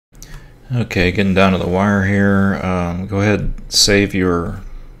Okay, getting down to the wire here. Go ahead, save your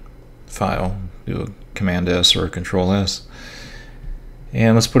file. Do a Command S or a Control S.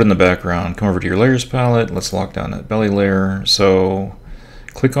 And let's put it in the background. Come over to your layers palette. Let's lock down that belly layer. So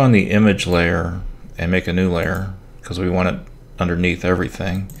click on the image layer and make a new layer because we want it underneath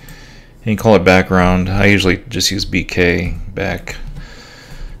everything. And you can call it background. I usually just use BK back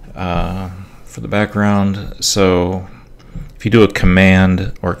for the background. So if you do a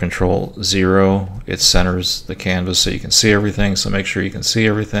Command or Control 0, it centers the canvas so you can see everything. So make sure you can see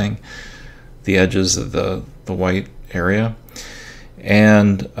everything, the edges of the white area.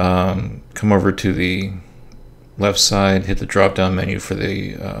 And come over to the left side, hit the drop down menu for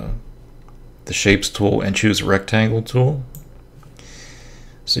the shapes tool and choose rectangle tool.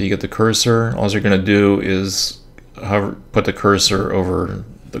 So you get the cursor. All you're going to do is put the cursor over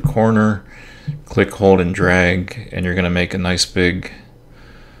the corner, click, hold, and drag, and you're going to make a nice big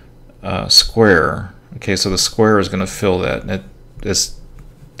square. Okay, so the square is going to fill that. And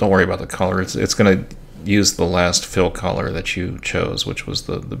don't worry about the color. It's going to use the last fill color that you chose, which was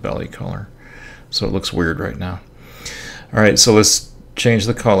the belly color. So it looks weird right now. All right, so let's change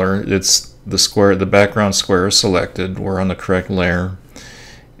the color. It's the square. The background square is selected. We're on the correct layer,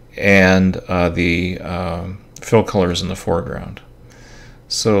 and the fill color is in the foreground.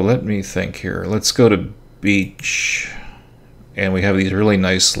 So let me think here. Let's go to beach, and we have these really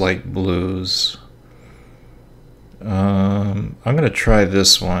nice light blues. I'm going to try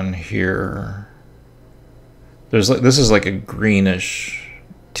this one here. This is like a greenish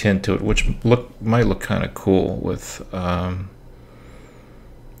tint to it, which might look kind of cool with the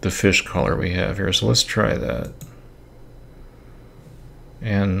fish color we have here. So let's try that.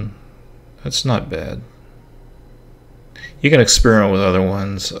 And that's not bad. You can experiment with other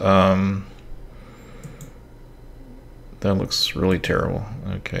ones. That looks really terrible.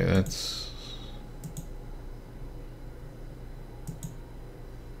 Okay, that's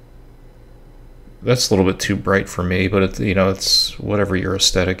a little bit too bright for me, but it's whatever your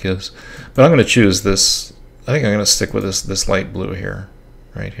aesthetic is. But I'm going to choose this. I think I'm going to stick with this light blue here,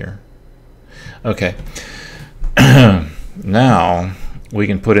 right here. Okay. Now we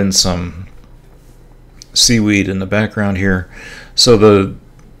can put in some seaweed in the background here. So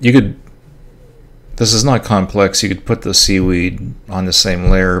this is not complex. You could put the seaweed on the same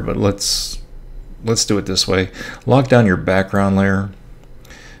layer, but let's do it this way. Lock down your background layer,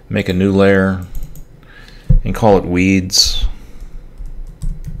 make a new layer, and call it weeds.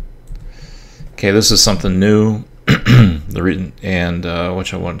 Okay, this is something new.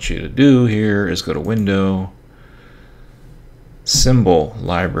 What I want you to do here is go to Window, Symbol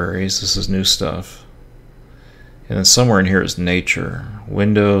Libraries. This is new stuff. And then somewhere in here is Nature.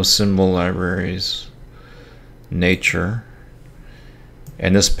 Window, Symbol Libraries, Nature.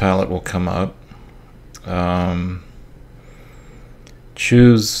 And this palette will come up.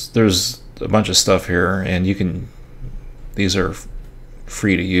 There's a bunch of stuff here, and these are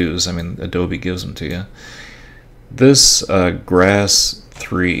free to use. I mean, Adobe gives them to you. This grass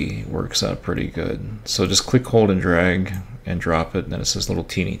 3 works out pretty good. So just click, hold, and drag and drop it, and then it's this little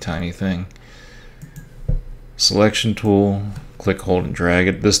teeny tiny thing. Selection tool, click, hold, and drag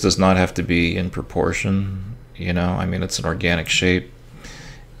it. This does not have to be in proportion, I mean, it's an organic shape.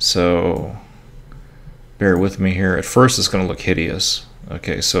 So bear with me here. At first it's going to look hideous.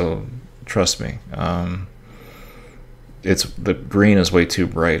 Okay, so trust me. The green is way too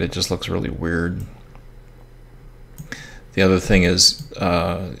bright. It just looks really weird. The other thing is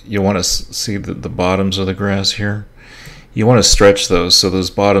you want to see the bottoms of the grass here. You want to stretch those so those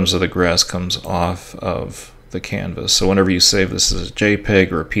bottoms of the grass comes off of the canvas. So whenever you save this as a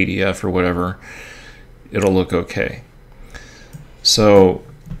JPEG or a PDF or whatever, it'll look okay. So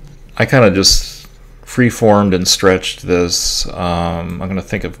I kind of just free-formed and stretched this. I'm going to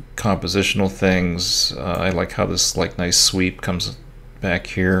think of compositional things. I like how this nice sweep comes back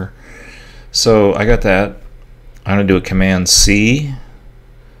here. So I got that. I'm going to do a Command C,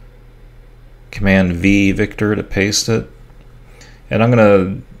 Command V Victor to paste it. And I'm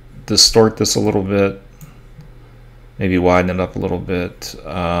going to distort this a little bit, maybe widen it up a little bit.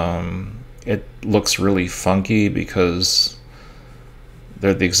 It looks really funky because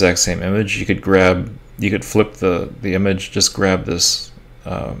they're the exact same image. You could flip the image, just grab this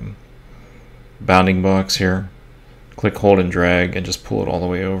bounding box here, click, hold, and drag, and just pull it all the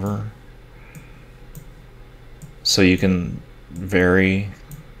way over. So you can vary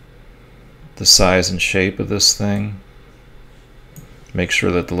the size and shape of this thing. Make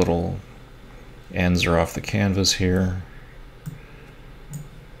sure that the little ends are off the canvas here.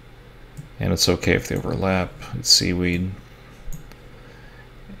 And it's okay if they overlap. It's seaweed.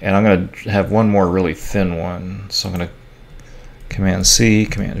 And I'm going to have one more really thin one. So I'm going to Command C,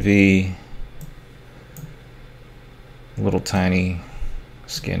 Command V, little tiny,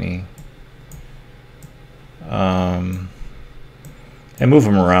 skinny. And move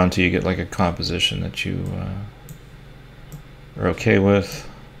them around till you get like a composition that you are okay with.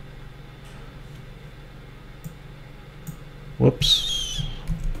 Whoops.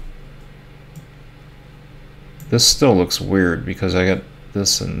 This still looks weird because I got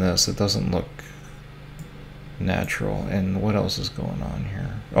this and this. It doesn't look natural. And what else is going on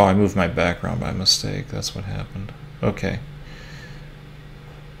here? Oh, I moved my background by mistake. That's what happened. Okay.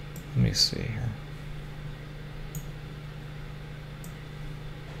 Let me see here.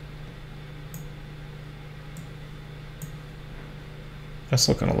 That's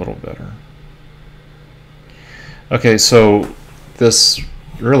looking a little better. Okay, so this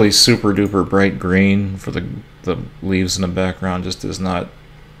really super duper bright green for the leaves in the background just is not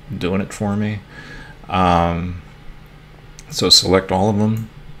doing it for me. So select all of them.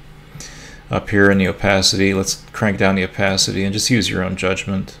 Up here in the opacity, let's crank down the opacity and just use your own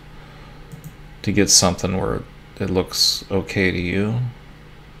judgment to get something where it looks okay to you.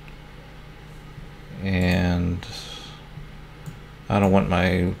 And I don't want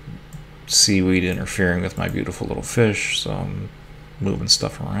my seaweed interfering with my beautiful little fish, so I'm moving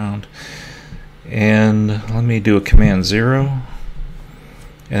stuff around. And let me do a Command 0.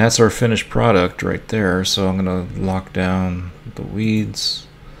 And that's our finished product right there. So I'm going to lock down the weeds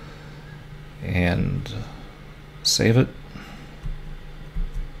and save it.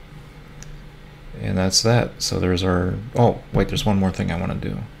 And that's that. So there's our, oh wait, there's one more thing I want to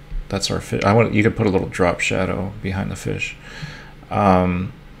do. That's our fish. You could put a little drop shadow behind the fish.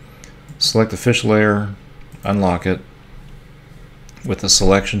 Select the fish layer, unlock it with the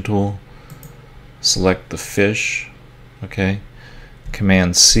selection tool, select the fish, okay,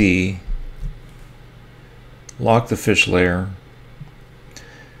 Command C, lock the fish layer,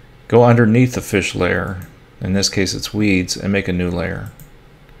 go underneath the fish layer, in this case it's weeds, and make a new layer.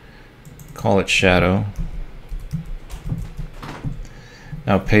 Call it shadow.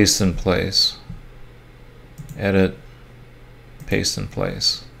 Now paste in place. Edit, paste in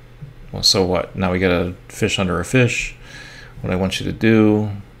place. Well, so what? Now we got a fish under a fish. What I want you to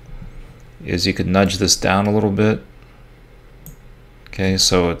do is you could nudge this down a little bit. Okay,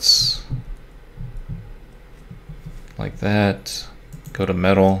 so it's like that. Go to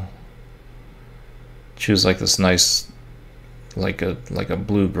metal. Choose like this nice, like a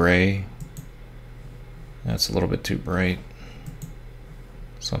blue-gray. That's a little bit too bright.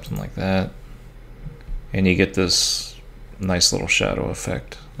 Something like that. And you get this nice little shadow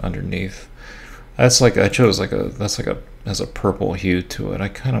effect underneath. That's like, I chose like a, that's like a, has a purple hue to it. I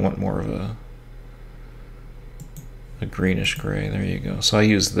kind of want more of a greenish gray. There you go. So I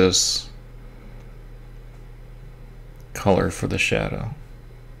use this color for the shadow.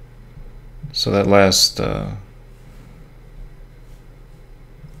 So that last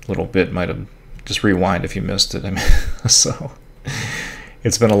little bit might have, just rewind if you missed it. I mean, so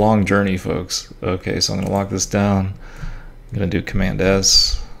it's been a long journey, folks. Okay, so I'm going to lock this down. I'm going to do Command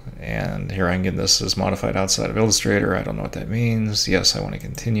S, and here I can get this as modified outside of Illustrator. I don't know what that means. Yes, I want to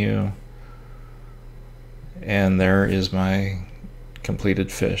continue. And there is my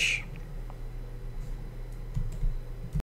completed fish.